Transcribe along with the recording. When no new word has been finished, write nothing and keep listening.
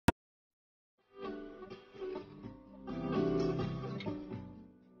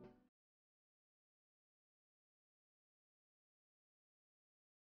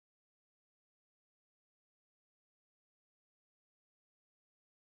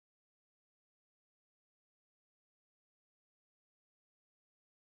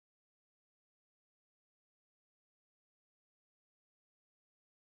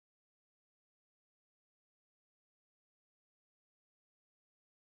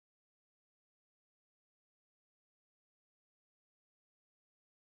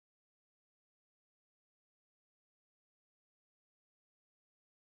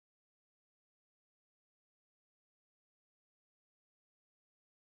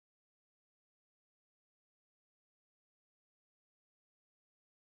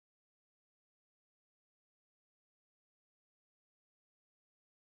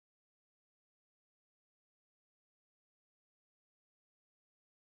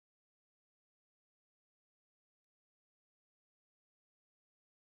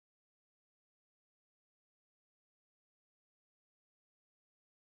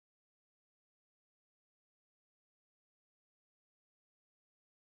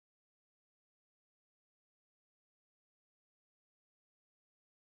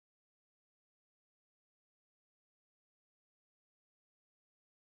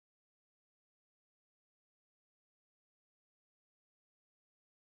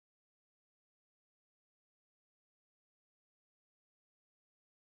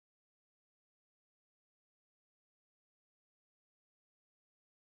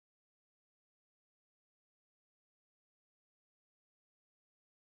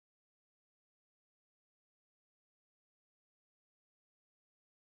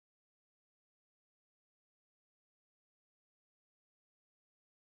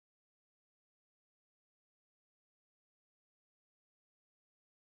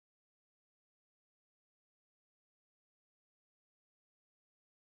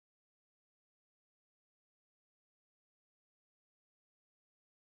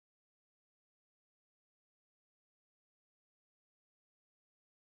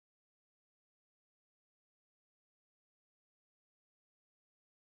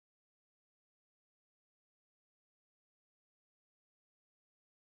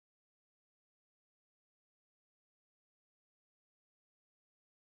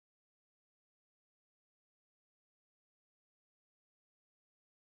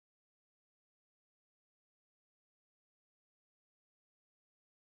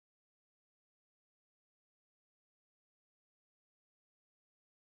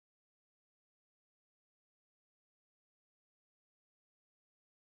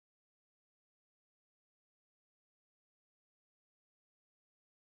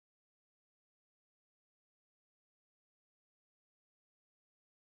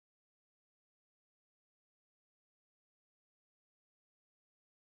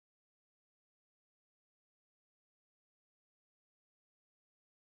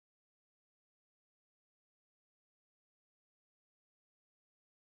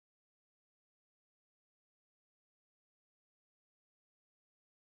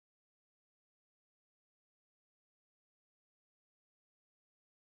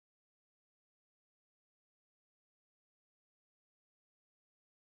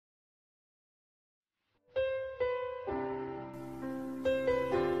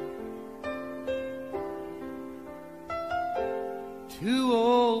Two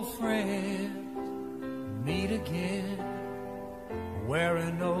old friends meet again,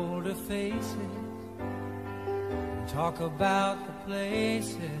 wearing older faces, and talk about the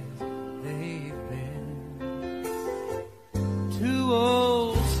places they've been. Two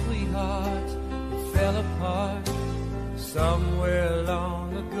old sweethearts that fell apart somewhere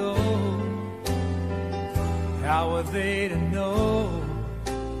long ago. How were they to know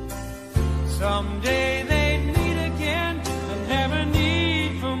someday they'd meet again and have a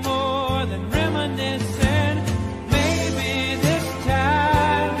need for more than reminiscing? Maybe this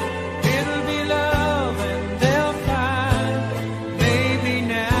time it'll be love and they'll find maybe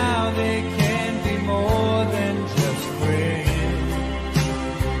now they can be more than just friends.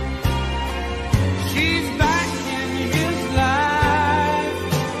 She's back in his life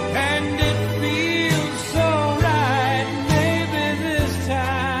and it feels so right. Maybe this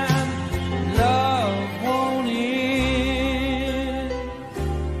time love won't end.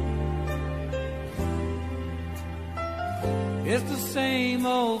 It's the same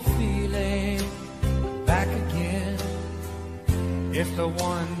old feeling back again. It's the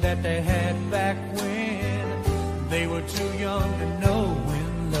one that they had back when they were too young to know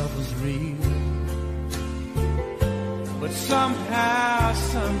when love was real. But somehow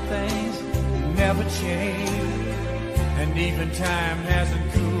some things never change, and even time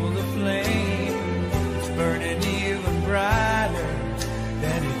hasn't cooled the flame. It's burning even brighter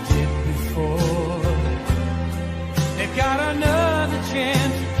than it did before. They've got another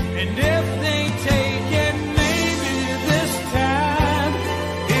chance, and if they take it, maybe this time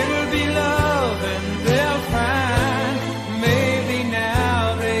it'll be love and they'll find maybe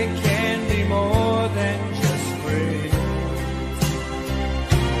now they can be more than just friends.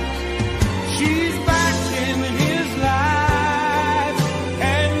 She's back in his life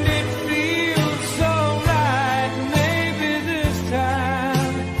and it feels so right. Maybe this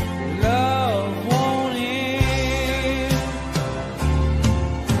time love won't end.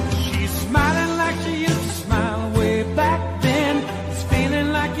 She's smiling like she used to smile way back then. He's feeling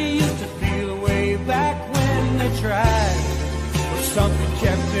like he used to feel way back when they tried, but something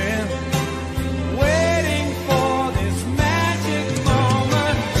kept him waiting for this magic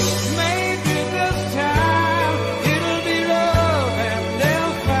moment. Maybe this time it'll be love and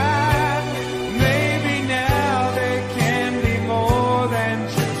they'll find maybe now they can be more than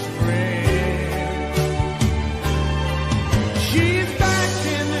just friends. She's back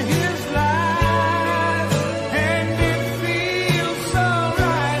in his life and it feels so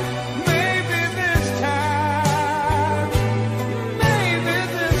right. Maybe this time, maybe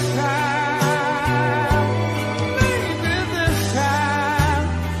this time, maybe this time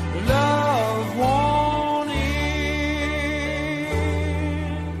love won't end.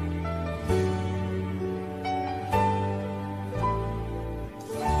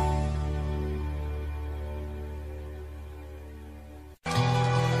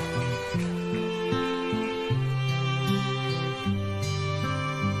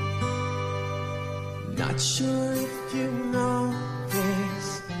 Not sure if you know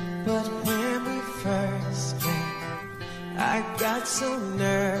this, but when we first met, I got so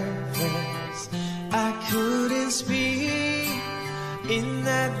nervous I couldn't speak. In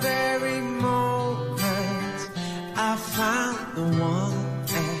that very moment, I found the one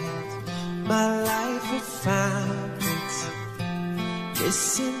and my life had found its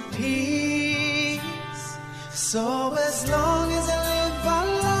missing piece. So as long as I live, I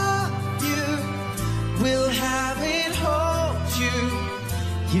love you. Will have it, hold you.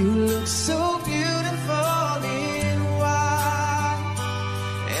 You look so beautiful in white.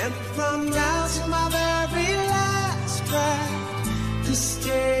 And from now to my very last breath, this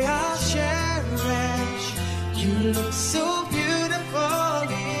day I'll cherish. You look so beautiful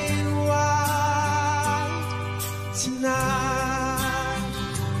in white tonight.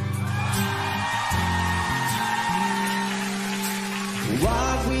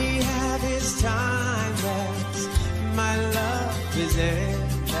 What we have is timeless. My love is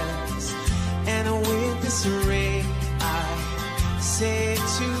endless. And with this ring, I say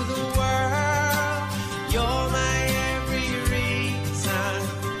to the world, you're my every reason.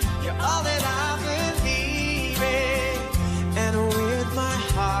 You're all that I believe in. And with my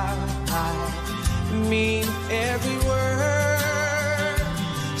heart, I mean every word.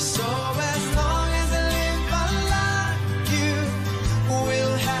 So as long as I live, I love you.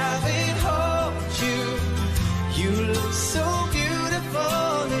 Will have it, hold you. You look so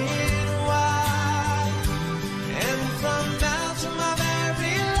beautiful in white. And from now to my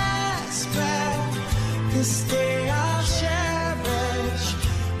very last breath, this day I'll cherish.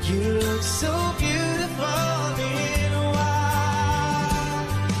 You look so beautiful in white.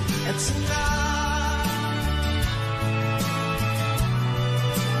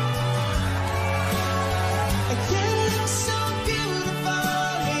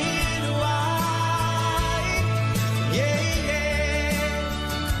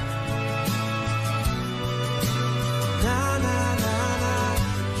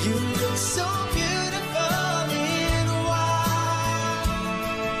 You look so beautiful in white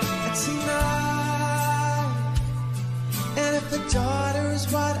tonight. And if the daughter is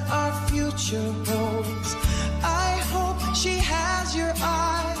what our future holds, I hope she has your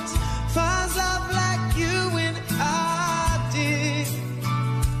eyes, finds love like you and I did.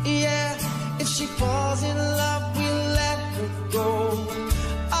 Yeah, if she falls in love, we'll let her go.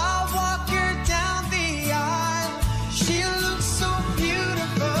 I'll walk her down the aisle. She looks so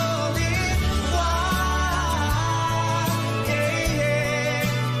beautiful in white. Yeah, yeah.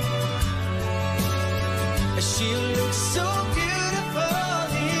 She looks so beautiful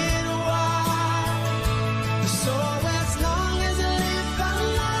in white. So as long as I live, I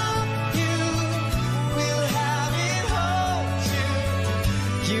love you. We'll have it hold you.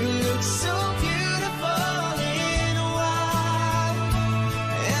 You look so beautiful in white.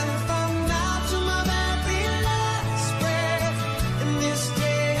 And from now to my very last breath, in this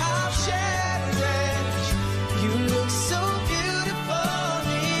day I'll cherish. You look so beautiful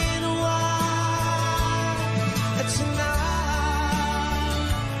in white tonight.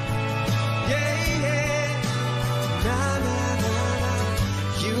 Yeah, yeah. Na na na na.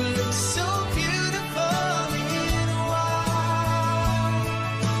 You look so beautiful in white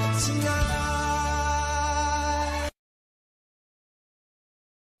tonight.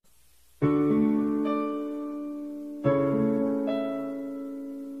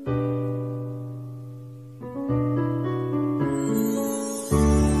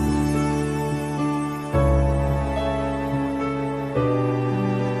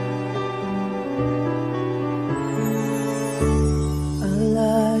 I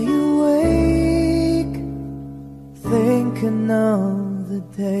lie awake, thinking of the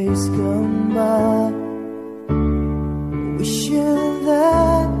days gone by, wishing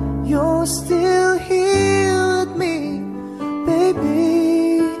that you're still here with me,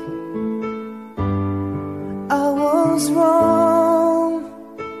 baby. I was wrong,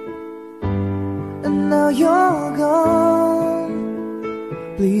 and now you're gone.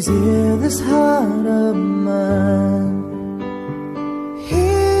 Please hear this heart of mine.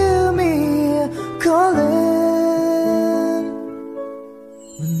 Hear me calling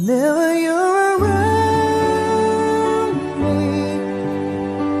whenever you're around me.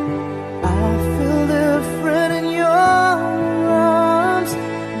 I feel different in your arms,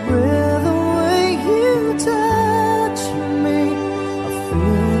 with the way you touch me. I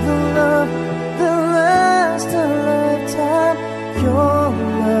feel the love that lasts a lifetime. Your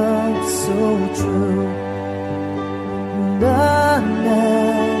love so true. And I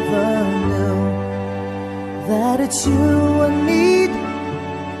never knew that it's you I need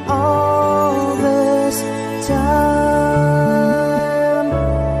all this time.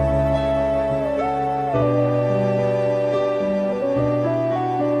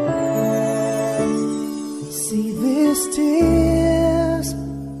 See these tears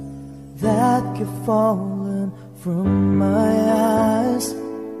that keep falling from my eyes,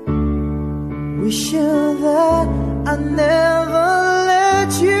 wishing that I never let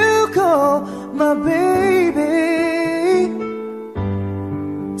you go, my baby.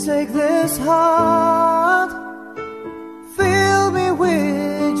 Take this heart, fill me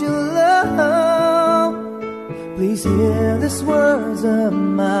with your love. Please hear these words of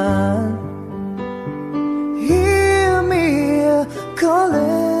mine. Hear me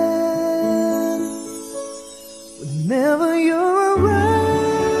calling whenever you're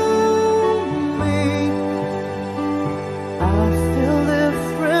around me. I feel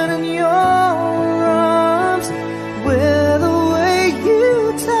different in your arms, with the way you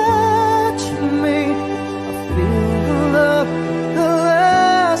touch me. I feel the love that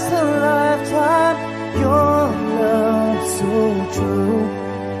lasts a lifetime. Your love so true.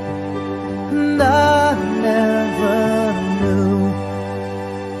 And I never knew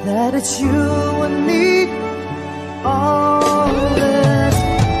that it's you I need all this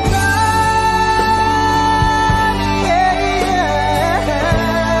time. Yeah, yeah.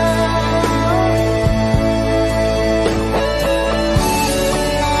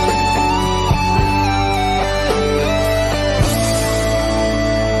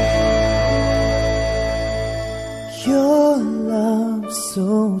 Your love so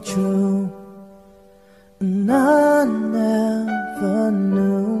true. And I never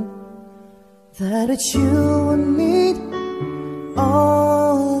knew that it's you I need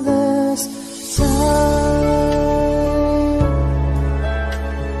all this time.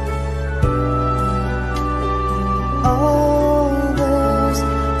 All this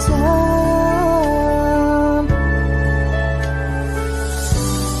time.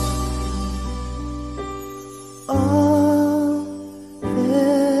 All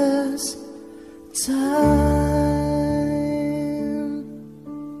this time.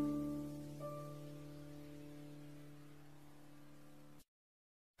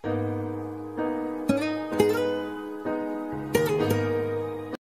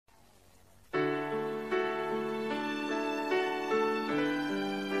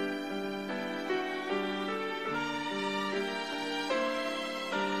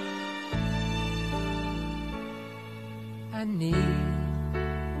 I need,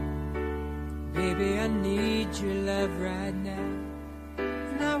 baby, I need your love right now.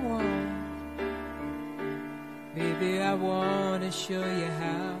 And I want, baby, I want to show you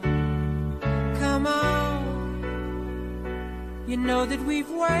how. Come on, you know that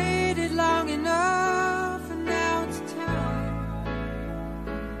we've waited long enough, and now it's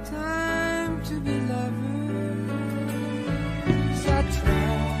time to be lovers. I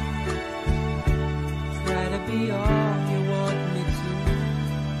try to be all you want me to,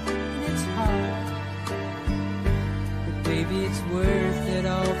 and it's hard, but baby, it's worth it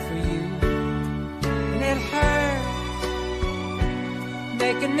all for you. And it hurts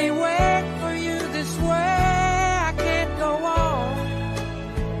making me wait for you this way. I can't go on,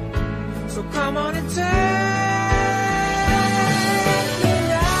 so come on and take me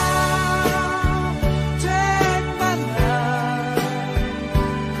now, take my love,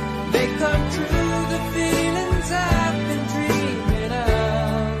 make come true the feelings I've been dreaming of.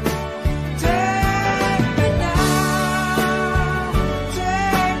 Take me now,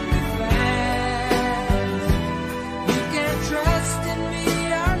 take me fast. You can trust in me,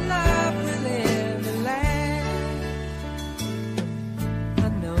 our love will ever last. I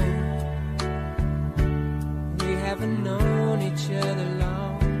know we haven't known each other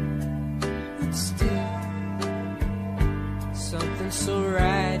long, but still something so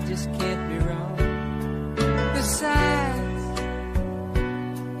right just can't be wrong. Besides,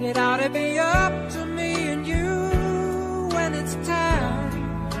 it ought to be up to me and you when it's time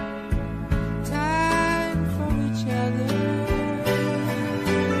for each other.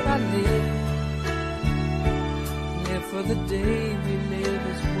 I live for the day we live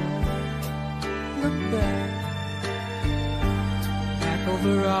as one. Look back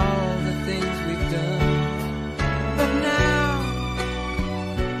over all the things we've done. But now,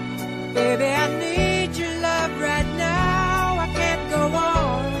 baby, I need your love right now. I can't go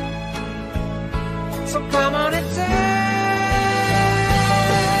on, so come on and take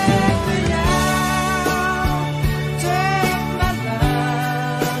me now, take my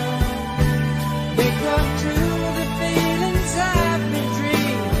love, make come true the feelings I've been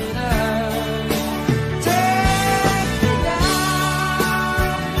dreaming of. Take me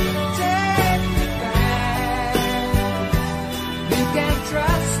down, take me back. You can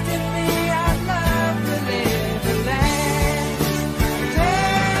trust in me, our love will ever last.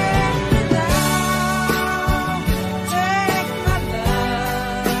 Take me down, take my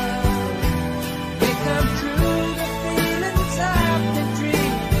love, make come true the feelings I've been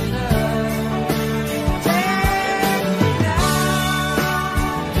dreaming of. Take me down,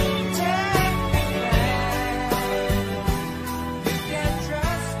 take me back. You can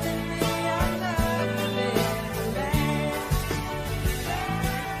trust in me, our love will ever last.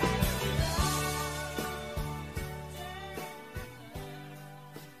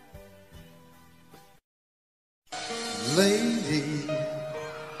 Lady,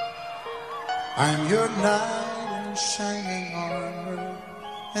 I'm your knight in shining armor,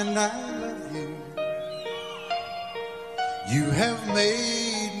 and I love you. You have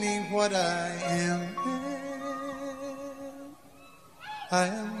made me what I am. I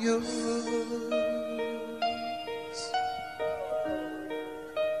am yours.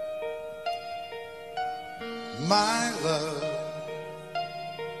 My love,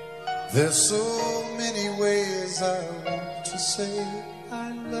 there's so many ways I want to say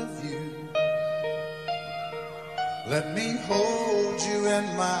I love you. Let me hold you in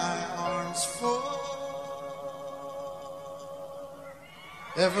my arms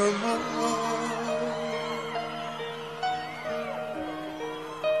forevermore.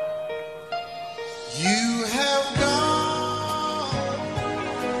 You have gone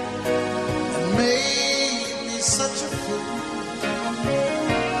and made me such a fool.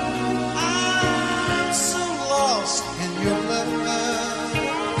 I'm so lost in your love,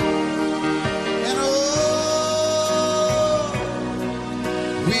 and oh,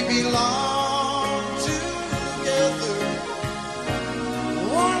 we belong together.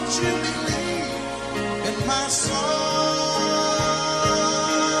 Won't you believe in my song?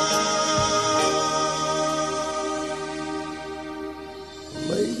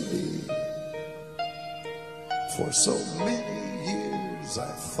 Lady, for so many years I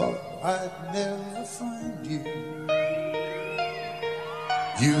thought thought I'd never find you.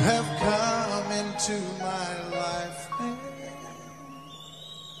 You have come into my life and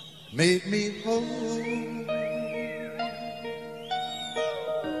made me whole.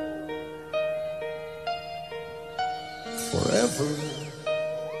 Forever,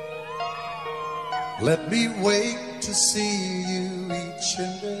 let me wake to see you each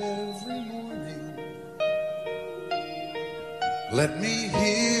and every morning. Let me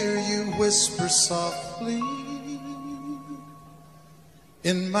hear you whisper softly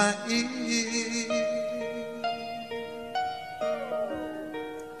in my ear.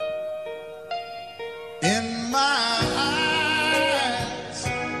 In my eyes,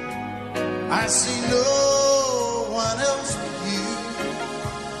 I see no one else but you.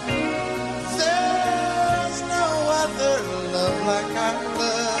 There's no other love like I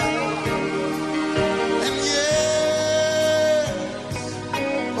love. And yes,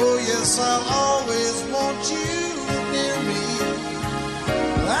 oh yes, I'll always want you near me.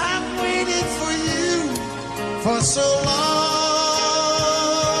 I've waited for you for so long.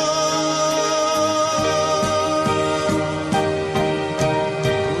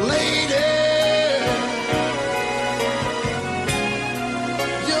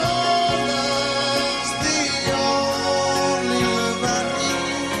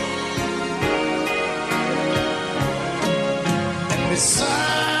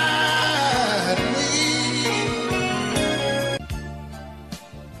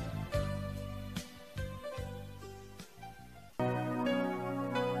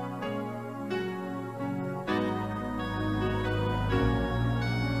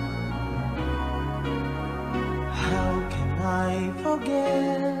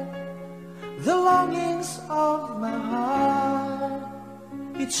 The longings of my heart,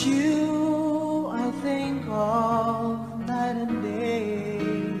 it's you I think of night and day.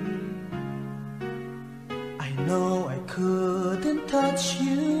 I know I couldn't touch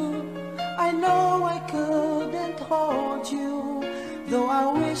you, I know I couldn't hold you, though I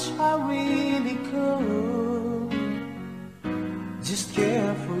wish I really could just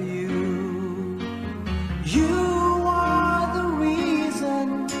care for you. You are the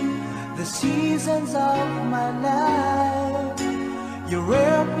reason, the seasons of my life. You're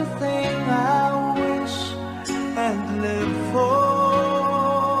everything I wish and live for.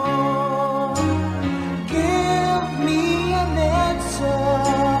 Give me an answer,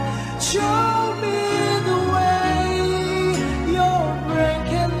 show me the way. You're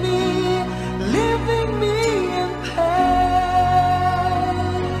breaking me, leaving me in pain.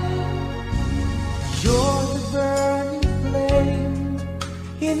 You're the burning flame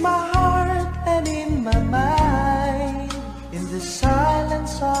in my heart and in my mind. In the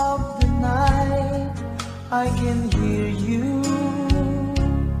silence of the night, I can hear you.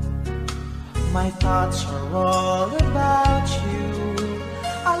 My thoughts are all about you,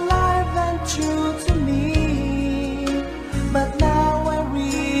 alive and true to me. But now I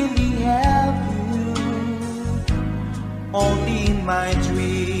really have you, only in my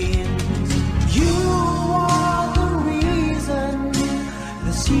dreams. You are the reason,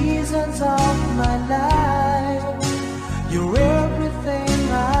 the seasons of my life. You're everything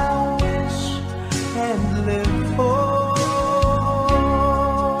I wish and live for.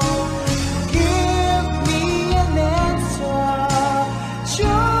 Give me an answer,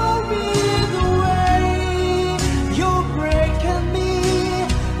 show me the way. You're breaking me,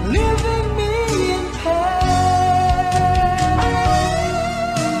 leaving me in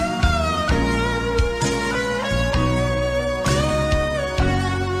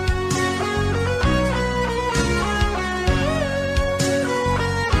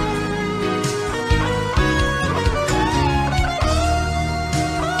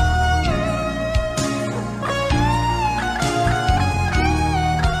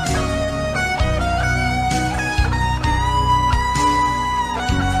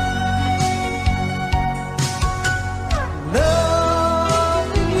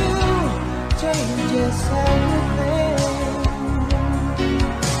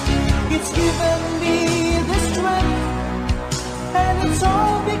it's given me the strength, and it's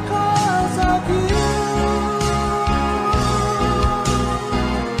all because of you.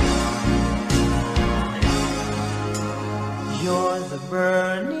 You're the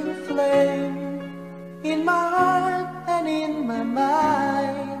burning flame in my heart and in my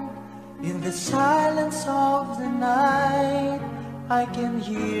mind. In the silence of the night, I can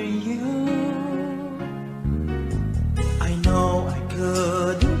hear you. I know I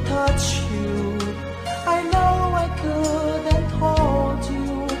couldn't touch you, I know I couldn't hold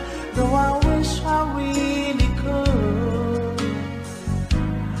you, though I wish I really could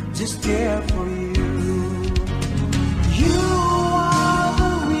just care for you. You are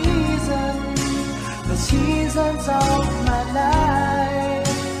the reason, the seasons of my life.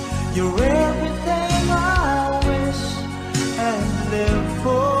 You're everything I wish and live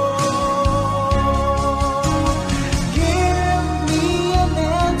for. Give me an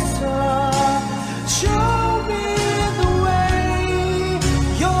answer, show me the way.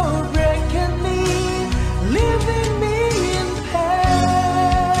 You're breaking me, leaving me in pain.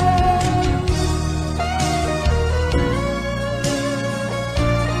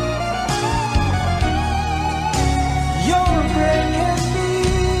 You're breaking me,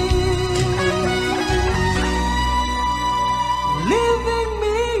 leaving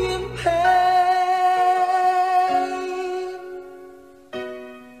me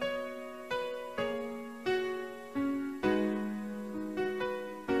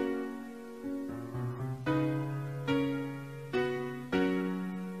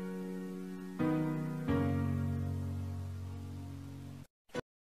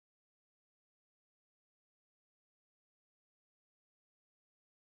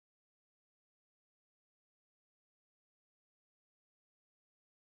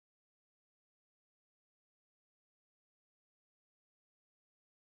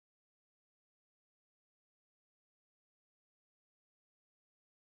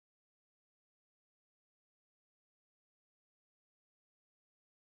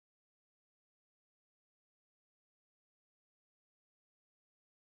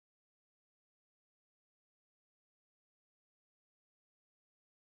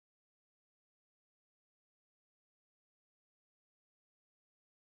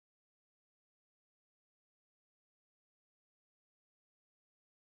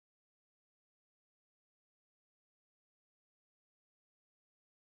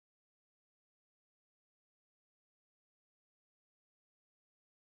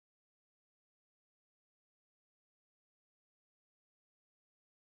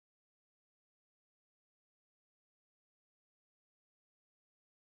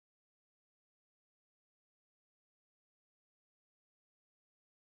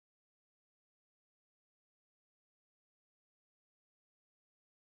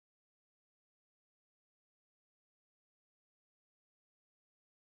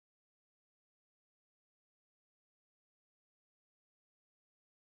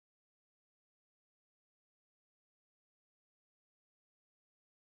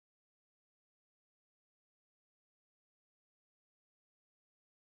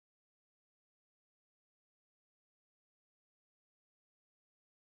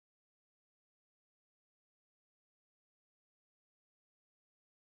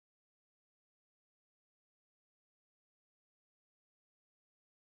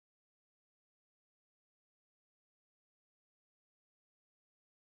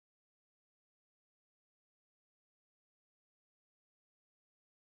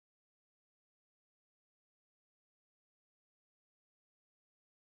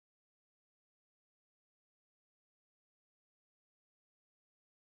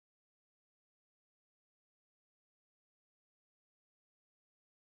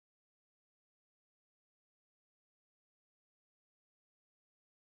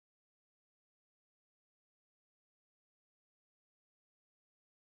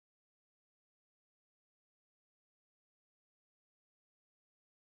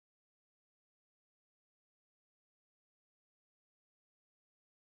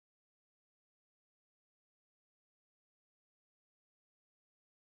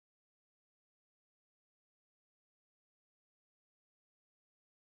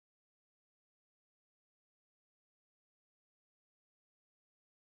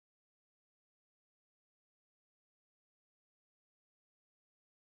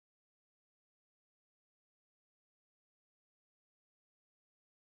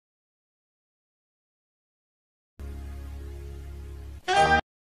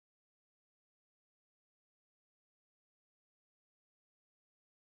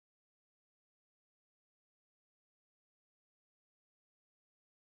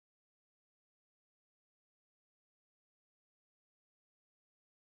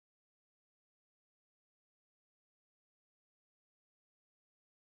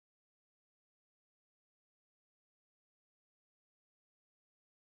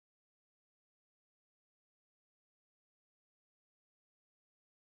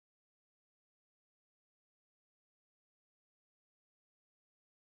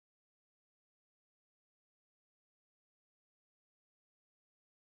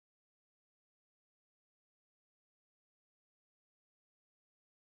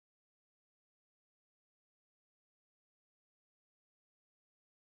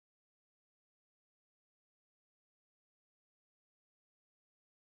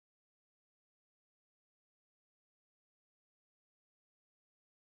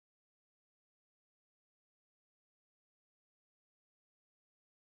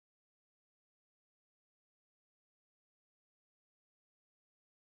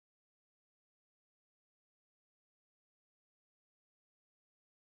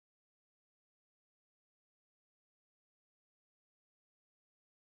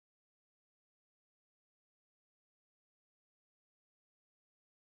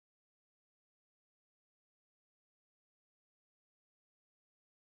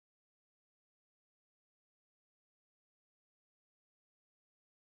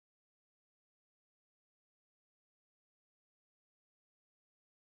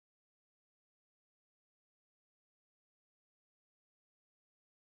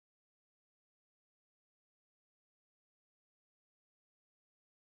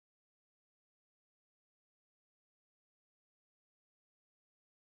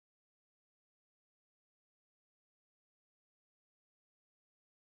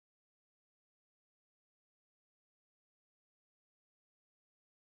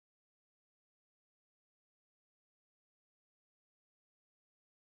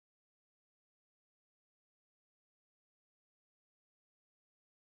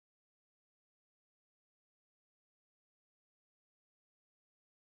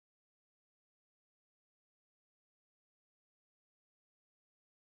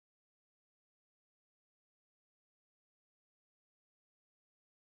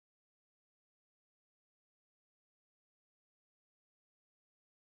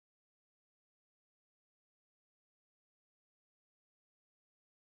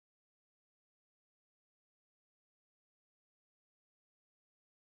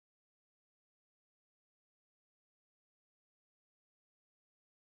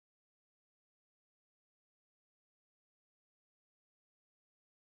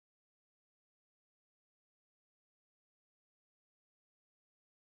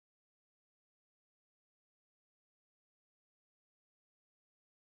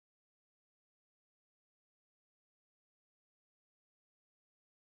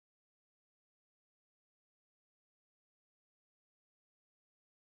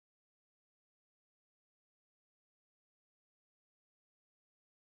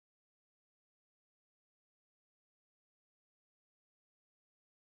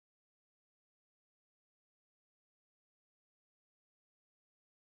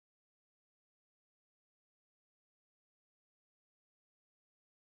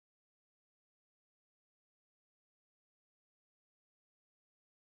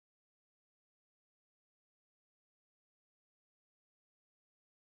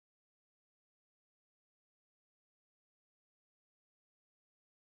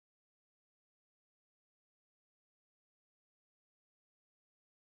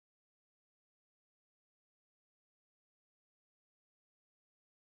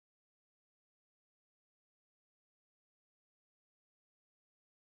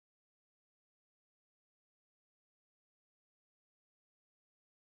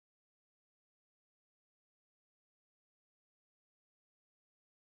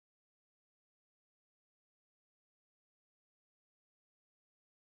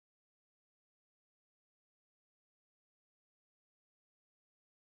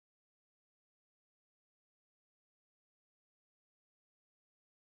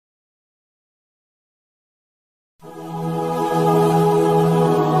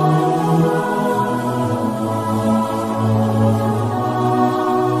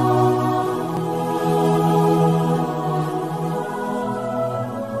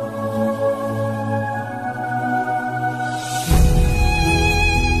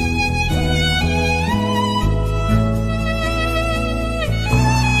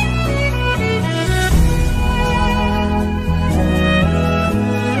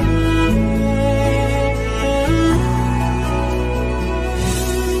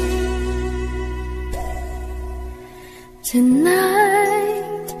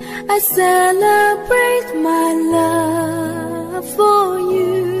Tonight I celebrate my love for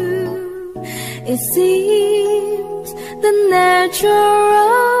you. It seems the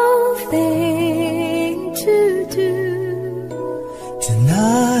natural thing to do.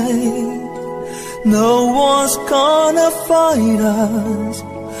 Tonight no one's gonna fight us.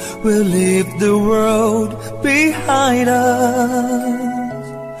 We'll leave the world behind us.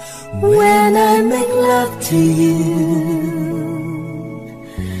 When I make love to you,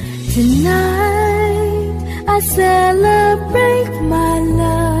 tonight I celebrate my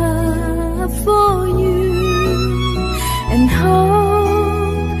love for you, and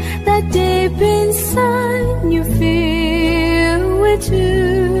hope that deep inside you feel it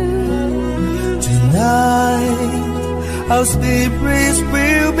too. Tonight our spirits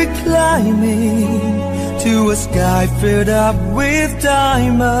will be climbing to a sky filled up with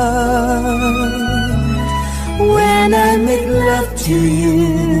diamonds. When I make love to you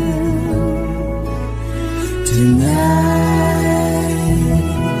tonight,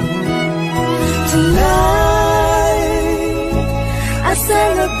 tonight I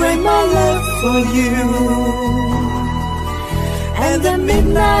celebrate my love for you, and the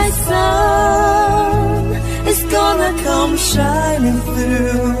midnight sun is gonna come shining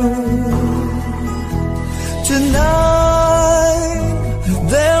through. Tonight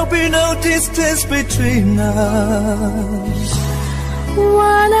there'll be no distance between us.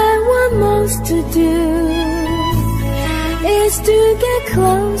 What I want most to do is to get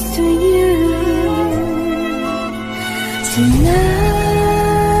close to you tonight.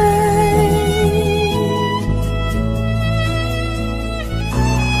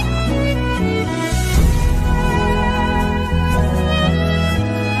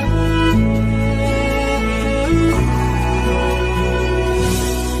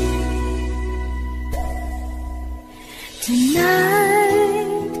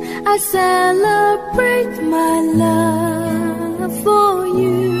 Tonight I celebrate my love for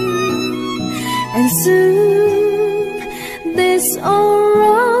you, and soon this old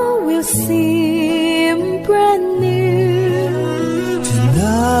road will seem brand new.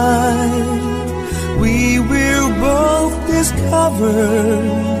 Tonight we will both discover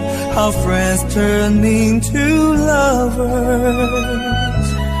how friends turn into lovers.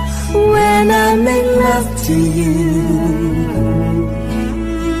 When I make love to you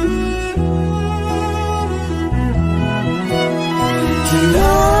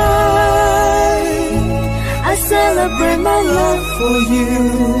tonight, I celebrate my love for you,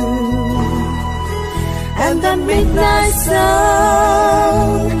 and the midnight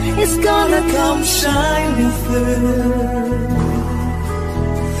sun is gonna come shining through.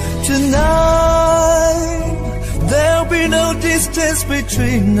 Tonight there'll be no distance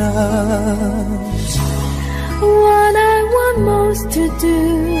between us. What I want most to do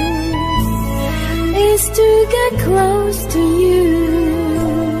is to get close to you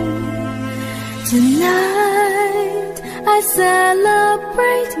tonight. I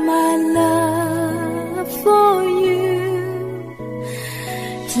celebrate my love for you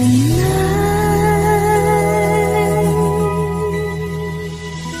tonight.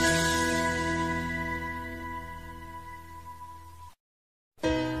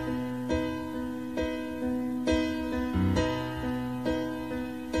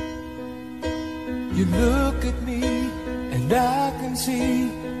 You look at me and I can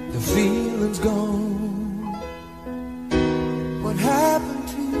see the feeling's gone. What happened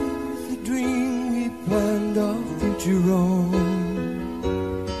to the dream we planned our future on?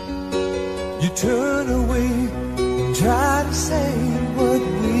 You turn away and try to say what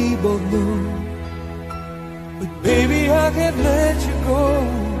we both know, but baby I can't let you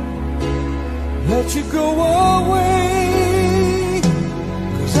go away.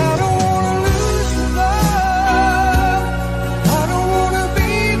 'Cause I don't wanna lose your love. I don't wanna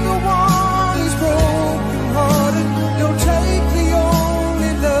be the one who's broken hearted. You'll take the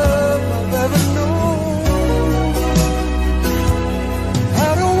only love I've ever known. I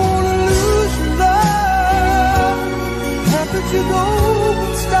don't wanna lose your love. How could you go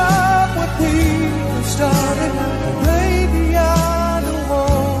and stop what we started? Baby, I don't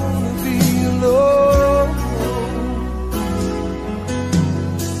wanna be alone.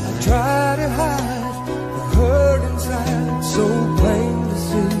 I try to hide the hurt inside, so plain to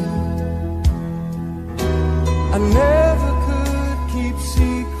see. I never could keep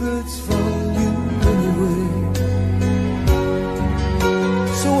secrets from you anyway.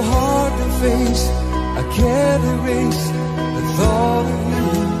 So hard to face, I can't erase the thought of you.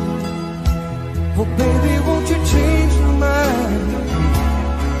 Oh baby, won't you change your mind?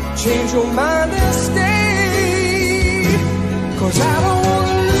 Change your mind and stay. 'cause I don't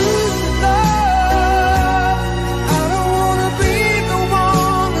wanna lose your love. I don't wanna be the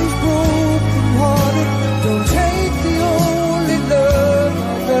one who's broken hearted. Don't take the only love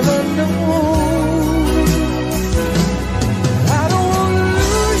I've ever known. I don't wanna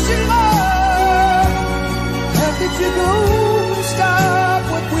lose your love. How could you go and stop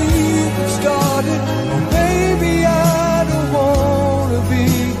what we've started? Oh baby, I don't wanna be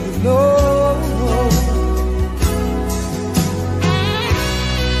alone.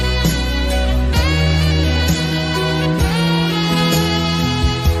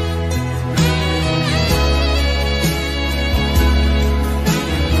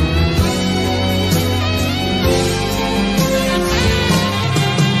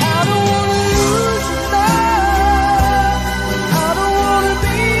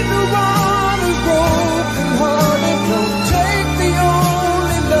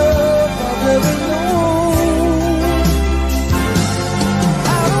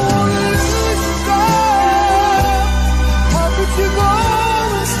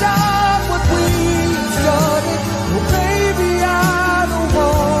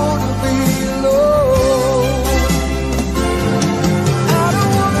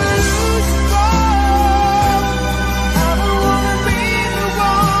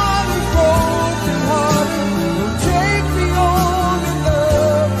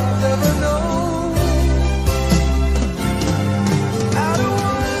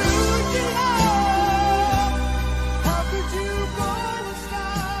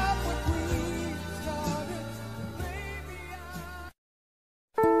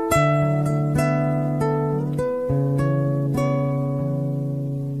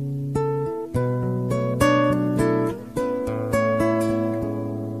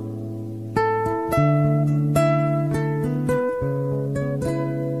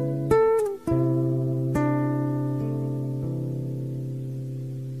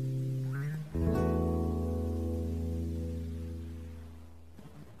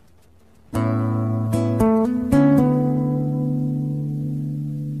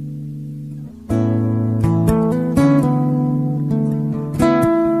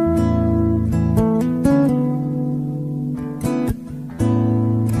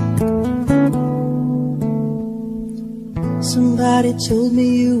 Somebody told me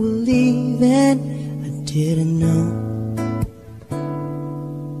you were leaving, I didn't know.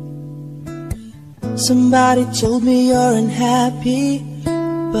 Somebody told me you're unhappy,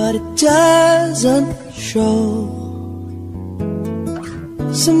 but it doesn't show.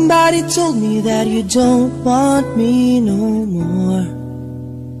 Somebody told me that you don't want me no more.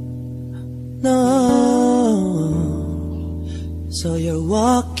 No. So you're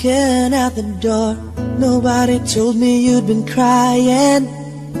walking out the door. Nobody told me you'd been crying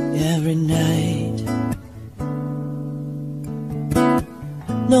every night.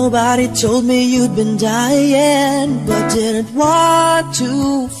 Nobody told me you'd been dying, but didn't want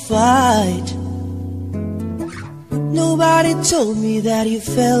to fight. Nobody told me that you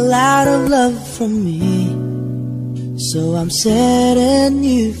fell out of love from me. So I'm setting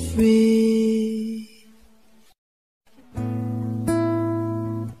you free.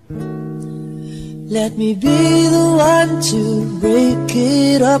 Let me be the one to break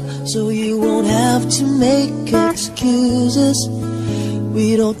it up, so you won't have to make excuses.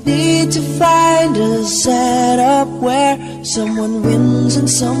 We don't need to find a setup where someone wins and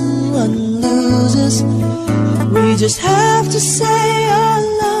someone loses. We just have to say our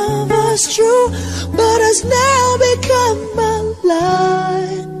love was true, but has now become a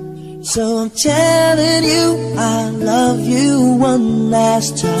lie. So I'm telling you I love you one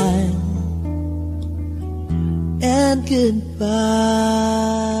last time. And goodbye.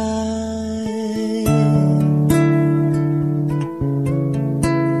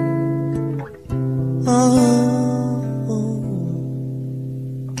 Oh.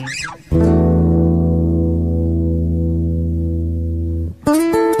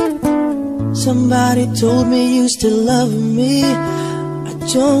 Somebody told me you still love me. I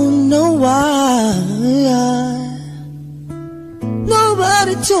don't know why.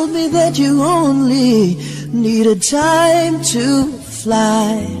 Nobody told me that you only needed time to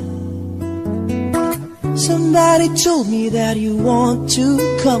fly. Somebody told me that you want to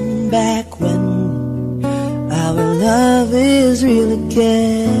come back when our love is real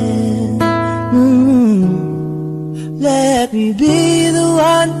again. Let me be the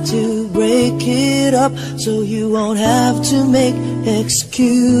one to break it up, so you won't have to make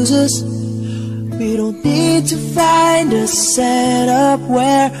excuses. We don't need to find a setup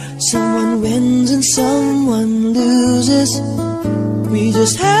where someone wins and someone loses. We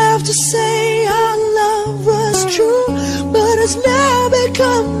just have to say our love was true, but has has now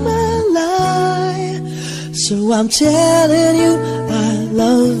become a lie. So I'm telling you, I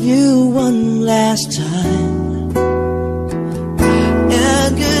love you one last time.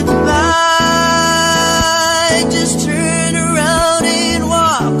 And goodbye, just turn around and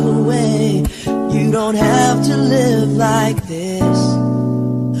walk away. You don't have to live like this.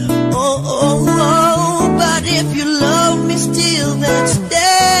 Oh, oh, oh, but if you love me still, then stay.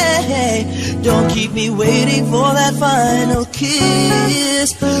 Don't keep me waiting for that final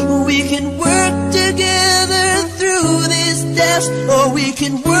kiss. We can work together through this test, or we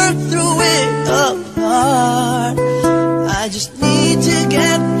can work through it apart. I just need to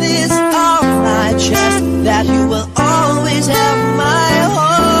get this off my chest, that you will always have my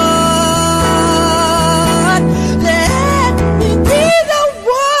heart. Let me be the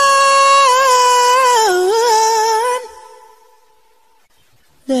one.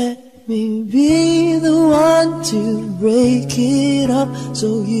 Let me be the one to break it up,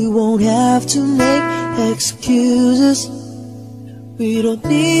 so you won't have to make excuses. We don't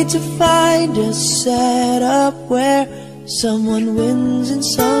need to find a setup where someone wins and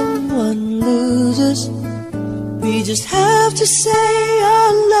someone loses. We just have to say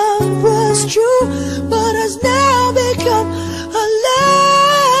our love was true, but has now become a lie.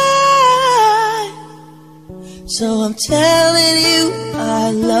 So I'm telling you,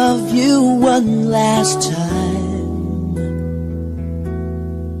 I love you one last time.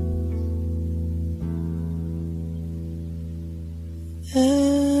 And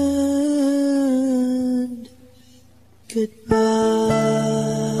goodbye.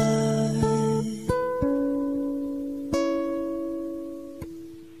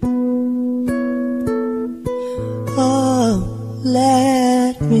 Oh,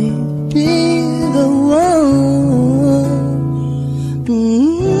 let me be the one.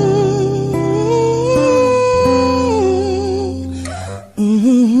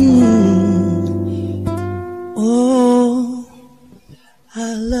 Oh,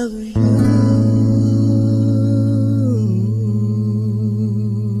 I love you.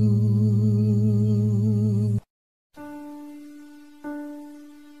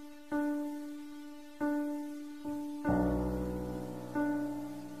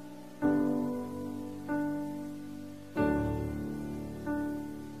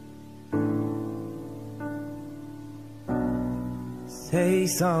 Say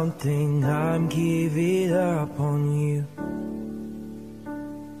something, I'm giving up on you.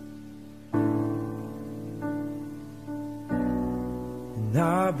 And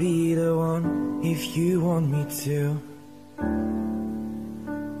I'll be the one if you want me to.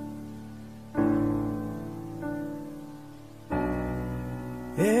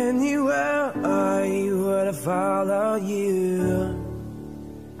 Anywhere I would follow you.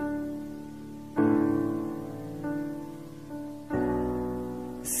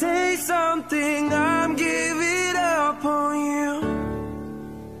 Say something, I'm giving up on you.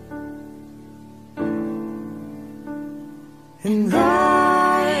 And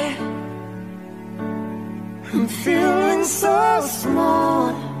I'm feeling so small.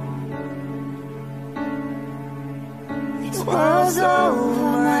 It was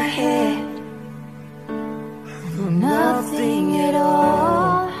over my head for nothing at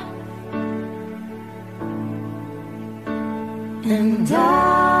all. And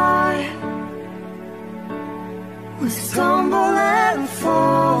I would stumble and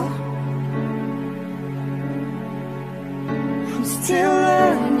fall. I'm still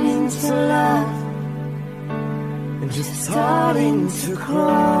learning to love and just starting to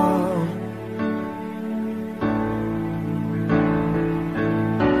crawl.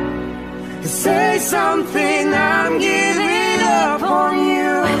 Say something, I'm giving up on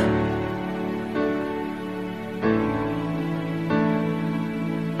you.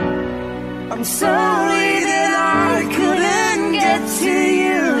 I'm sorry that I couldn't get to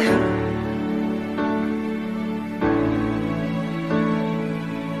you.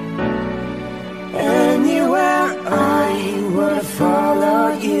 Anywhere I would follow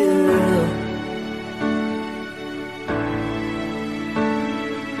you.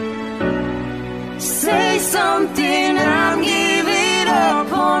 Say something, I'm giving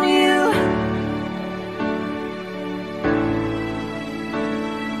up on you.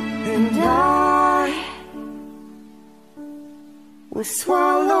 And I will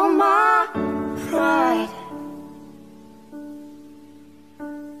swallow my pride.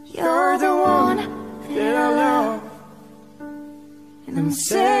 You're the one that I love, and I'm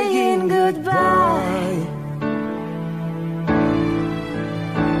saying goodbye.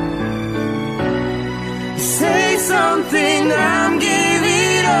 Say something, I'm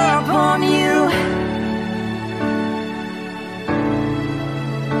giving up on you.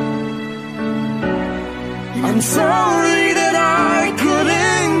 I'm sorry that I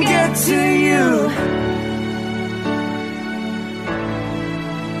couldn't get to you.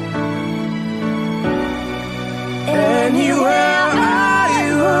 Anywhere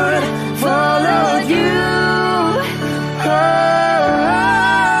I would follow you.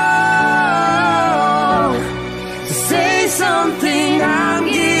 Oh, so say something, I'm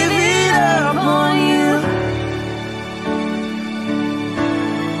giving up on you.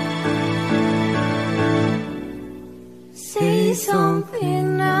 Say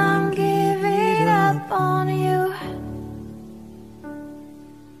something, I'm giving up on you.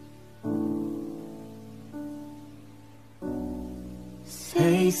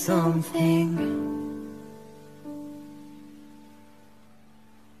 Say something.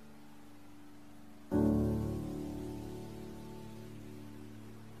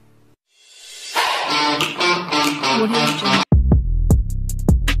 What do you